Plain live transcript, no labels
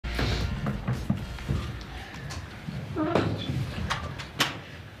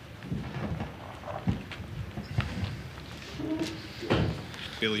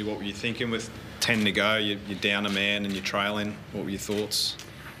Billy, what were you thinking with 10 to go? You're down a man and you're trailing. What were your thoughts?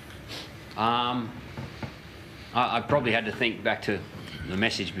 I probably had to think back to the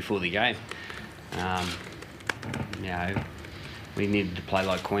message before the game. You know, we needed to play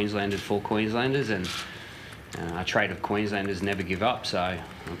like Queenslanders for Queenslanders, and a trait of Queenslanders never give up. So I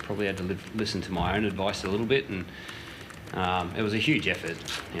probably had to listen to my own advice a little bit, and it was a huge effort.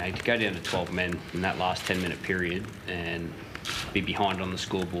 You know, to go down to 12 men in that last 10-minute period and be behind on the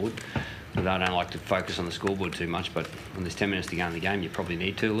scoreboard. I don't like to focus on the scoreboard too much, but when there's 10 minutes to go in the game, you probably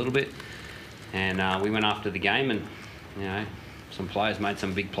need to a little bit. And we went after the game, and you know, some players made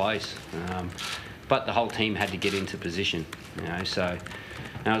some big plays, but the whole team had to get into position. You know, so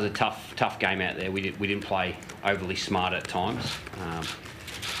that was a tough game out there. We didn't play overly smart at times. I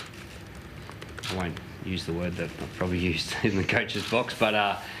won't use the word that I've probably used in the coach's box, but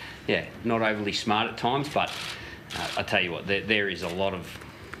yeah, not overly smart at times. But I tell you what, there is a lot of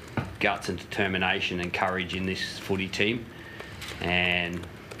guts and determination and courage in this footy team, and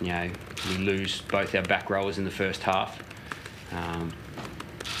you know, we lose both our back rowers in the first half.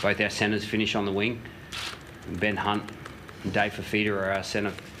 Both our centres finish on the wing. Ben Hunt and Dave Fafita are our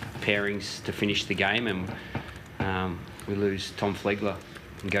centre pairings to finish the game, and we lose Tom Flegler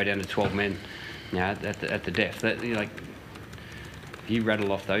and go down to 12 men. You know, at the death. That, you know, like, if you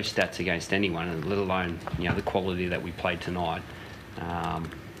rattle off those stats against anyone, let alone, you know, the quality that we played tonight,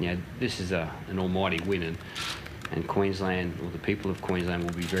 you know, this is an almighty win, and Queensland, or the people of Queensland,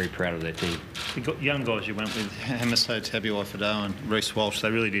 will be very proud of their team. The young guys you went with, Hamiso, Tabuai-Fidow and Reece Walsh,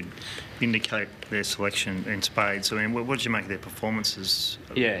 they really did indicate their selection in spades. I mean, what did you make of their performances?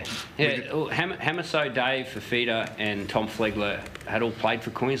 Yeah. Well, Hamiso, Dave Fafita and Tom Flegler had all played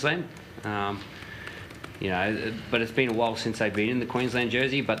for Queensland. You know, but it's been a while since they've been in the Queensland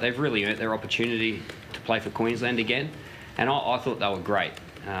jersey, but they've really earned their opportunity to play for Queensland again, and I thought they were great.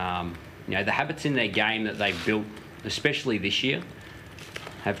 You know, the habits in their game that they've built, especially this year,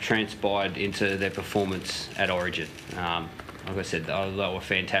 have transpired into their performance at Origin. Like I said, they were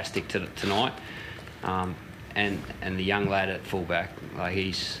fantastic tonight, and the young lad at fullback, like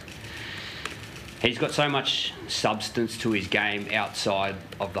he's got so much substance to his game outside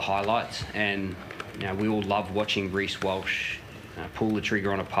of the highlights, and you know, we all love watching Reece Walsh pull the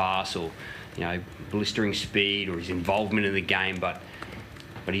trigger on a pass, or you know, blistering speed, or his involvement in the game, but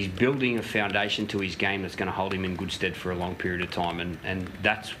he's building a foundation to his game that's going to hold him in good stead for a long period of time, and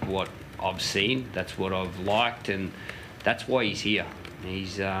that's what I've seen, that's what I've liked, and that's why he's here.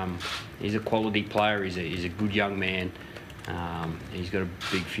 He's a quality player, he's a good young man, he's got a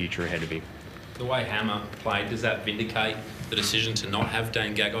big future ahead of him. The way Hammer played, does that vindicate the decision to not have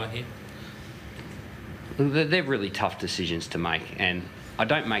Dane Gagai here? They're really tough decisions to make, and I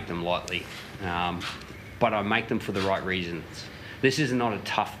don't make them lightly, but I make them for the right reasons. This is not a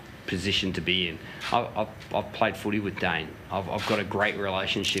tough position to be in. I've played footy with Dane. I've got a great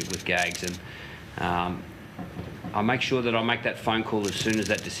relationship with Gags, and I make sure that I make that phone call as soon as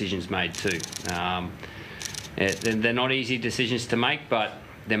that decision's made too. They're not easy decisions to make, but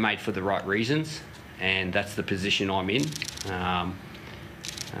they're made for the right reasons, and that's the position I'm in.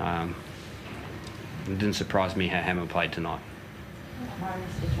 It didn't surprise me how Hammer played tonight.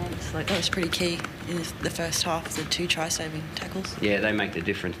 Like, that was pretty key in the first half, the 2 try-saving tackles. Yeah, they make the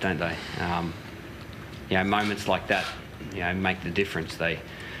difference, don't they? You know, moments like that, you know, make the difference. They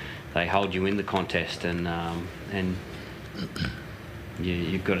hold you in the contest, and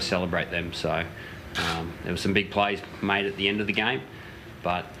you've got to celebrate them. So there were some big plays made at the end of the game,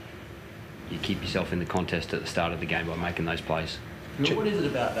 but you keep yourself in the contest at the start of the game by making those plays. What is it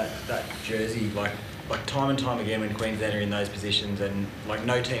about that jersey, like time and time again when Queensland are in those positions, and like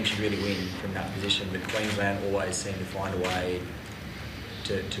no team should really win from that position, but Queensland always seem to find a way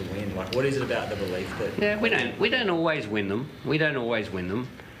to win? Like, what is it about the belief that... Yeah, we don't always win them. We don't always win them.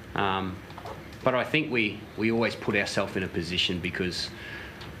 But I think we always put ourselves in a position because,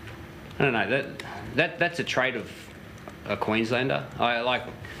 I don't know, that's a trait of a Queenslander.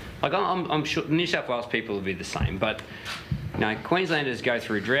 I'm sure New South Wales people will be the same, but you know, Queenslanders go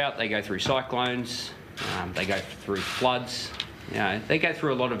through drought, they go through cyclones, they go through floods, you know, they go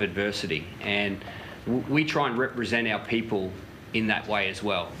through a lot of adversity, and we try and represent our people in that way as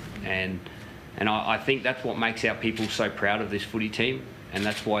well. And I think that's what makes our people so proud of this footy team, and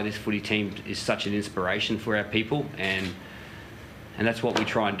that's why this footy team is such an inspiration for our people, and that's what we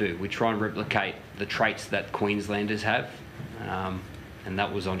try and do. We try and replicate the traits that Queenslanders have, and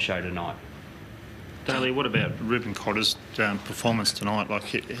that was on show tonight. Daly, what about Ruben Cotter's performance tonight? Like,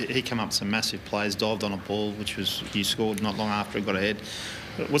 he came up with some massive plays, dived on a ball, which was, he scored not long after he got ahead.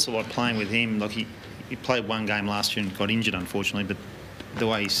 What's it like playing with him? Like, he played one game last year and got injured, unfortunately, but the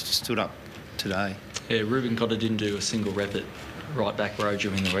way he stood up today. Yeah, Ruben Cotter didn't do a single rep at right back row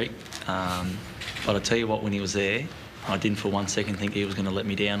during the week. But I tell you what, when he was there, I didn't for 1 second think he was going to let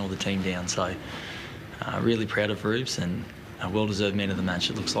me down or the team down. So really proud of Rubes and a well-deserved man of the match.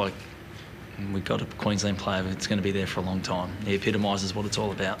 It looks like we've got a Queensland player that's going to be there for a long time. He epitomises what it's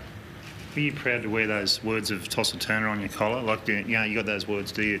all about. Were you proud to wear those words of Tosser Turner on your collar? Like, you got those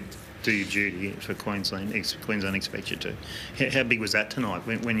words, do your duty for Queensland. Queensland expect you to. How big was that tonight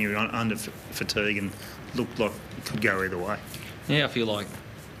when you were under fatigue and looked like it could go either way? Yeah, I feel like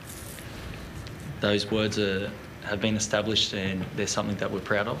those words have been established and they're something that we're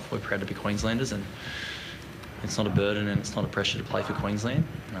proud of. We're proud to be Queenslanders, and it's not a burden and it's not a pressure to play for Queensland,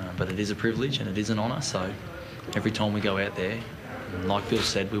 but it is a privilege and it is an honour. So every time we go out there, like Bill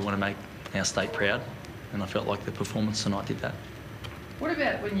said, we want to make our state proud, and I felt like the performance tonight did that. What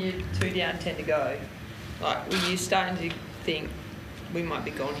about when you're 2 down, 10 to go? Like, were you starting to think we might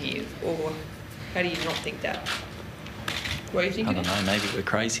be gone here, or how do you not think that? What are you thinking? I don't know, maybe we're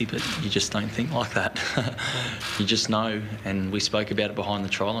crazy, but you just don't think like that. You just know, and we spoke about it behind the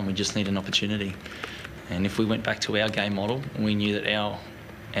trial, and we just need an opportunity. And if we went back to our game model, we knew that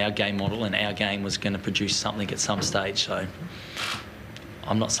our game model and our game was going to produce something at some stage. So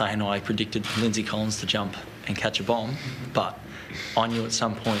I'm not saying I predicted Lindsay Collins to jump and catch a bomb, but I knew at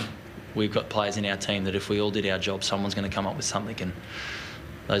some point we've got players in our team that if we all did our job, someone's going to come up with something. And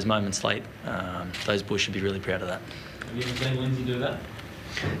those moments late, those boys should be really proud of that. Have you ever seen Lindsay do that?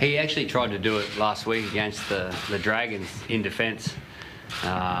 He actually tried to do it last week against the Dragons in defence.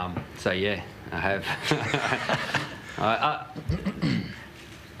 So yeah, I have. I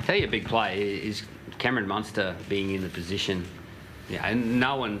tell you, a big play is Cameron Munster being in the position. Yeah, and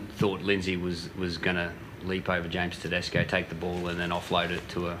no one thought Lindsay was going to leap over James Tedesco, take the ball, and then offload it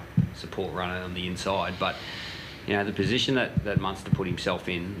to a support runner on the inside. But you know, the position that Munster put himself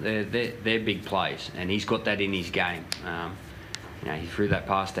in, they're big plays, and he's got that in his game. You know, he threw that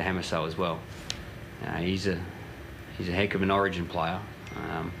pass to Hamiso as well. He's a heck of an Origin player.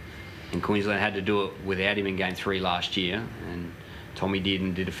 And Queensland had to do it without him in Game 3 last year, and Tommy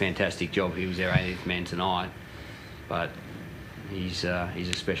did a fantastic job. He was their 80th man tonight, but he's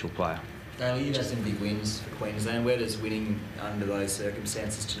a special player. Daly, you've had some big wins for Queensland. Where does winning under those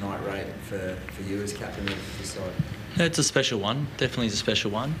circumstances tonight rate for you as captain of the side? Yeah, it's a special one. Definitely is a special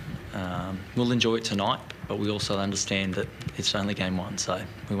one. We'll enjoy it tonight, but we also understand that it's only game 1, so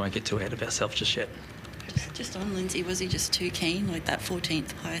we won't get too ahead of ourselves just yet. Just on Lindsay, was he just too keen? Like that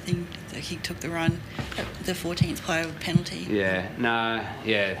 14th player thing, like he took the run, the 14th player penalty?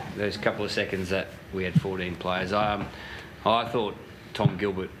 There's a couple of seconds that we had 14 players. I thought Tom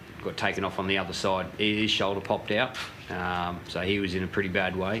Gilbert got taken off on the other side. His shoulder popped out, so he was in a pretty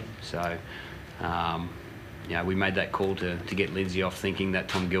bad way. So, we made that call to get Lindsay off, thinking that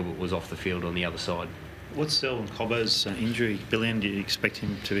Tom Gilbert was off the field on the other side. What's Selwyn Cobbo's injury, Billy, and do you expect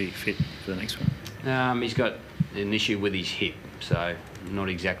him to be fit for the next one? He's got an issue with his hip, so not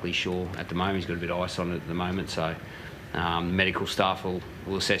exactly sure at the moment. He's got a bit of ice on it at the moment, so medical staff will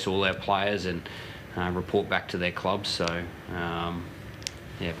assess all our players and report back to their clubs. So,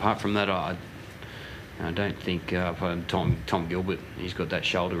 apart from that, I don't think Tom Gilbert, he's got that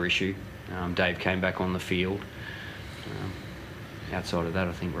shoulder issue. Dave came back on the field. Outside of that,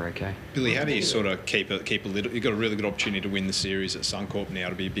 I think we're okay. Billy, how do you sort of keep a lid? You've got a really good opportunity to win the series at Suncorp now.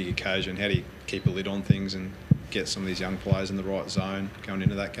 It'll be a big occasion. How do you keep a lid on things and get some of these young players in the right zone going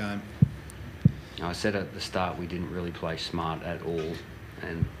into that game? I said at the start we didn't really play smart at all,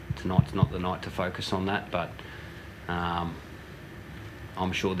 and tonight's not the night to focus on that, but I'm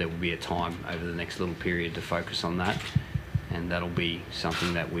sure there will be a time over the next little period to focus on that, and that'll be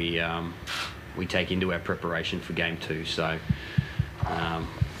something that we take into our preparation for Game 2. So,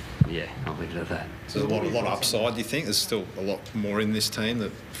 I'll leave it at that. So there's a lot of upside, do you think? There's still a lot more in this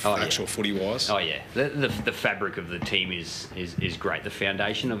team, actual footy-wise? Oh, yeah. The fabric of the team is great. The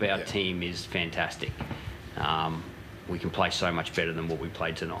foundation of our team is fantastic. We can play so much better than what we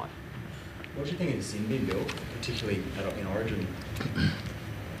played tonight. What do you think of the sin bin, Bill, particularly in Origin?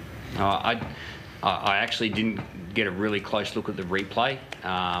 I actually didn't get a really close look at the replay,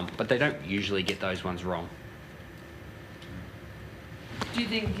 but they don't usually get those ones wrong. Do you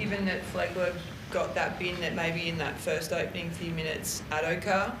think, given that Flegler got that bin, that maybe in that first opening few minutes,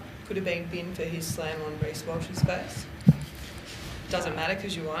 Adokar could have been binned for his slam on Reece Walsh's face? Doesn't matter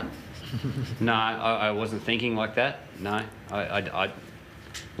because you won. No, I wasn't thinking like that. No, I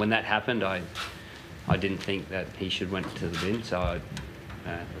when that happened, I didn't think that he should went to the bin. So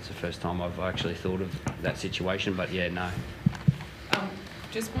that's the first time I've actually thought of that situation. But yeah, no.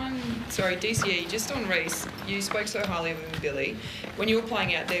 Just one, sorry, DCE, just on Reece. You spoke so highly of him, Billy. When you were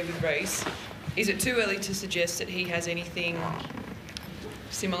playing out there with Reece, is it too early to suggest that he has anything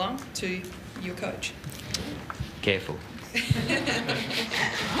similar to your coach? Careful.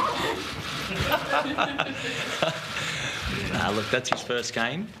 Look, that's his first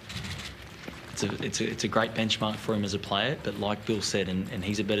game. It's a great benchmark for him as a player, but like Bill said, and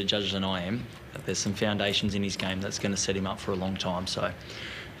he's a better judge than I am, there's some foundations in his game that's going to set him up for a long time. So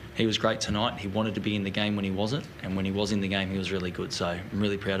he was great tonight. He wanted to be in the game when he wasn't, and when he was in the game, he was really good. So I'm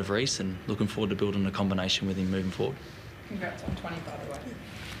really proud of Reece and looking forward to building a combination with him moving forward. Congrats on 20, by the way.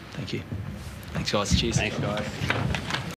 Thank you. Thanks, guys. Cheers. Thanks, guys.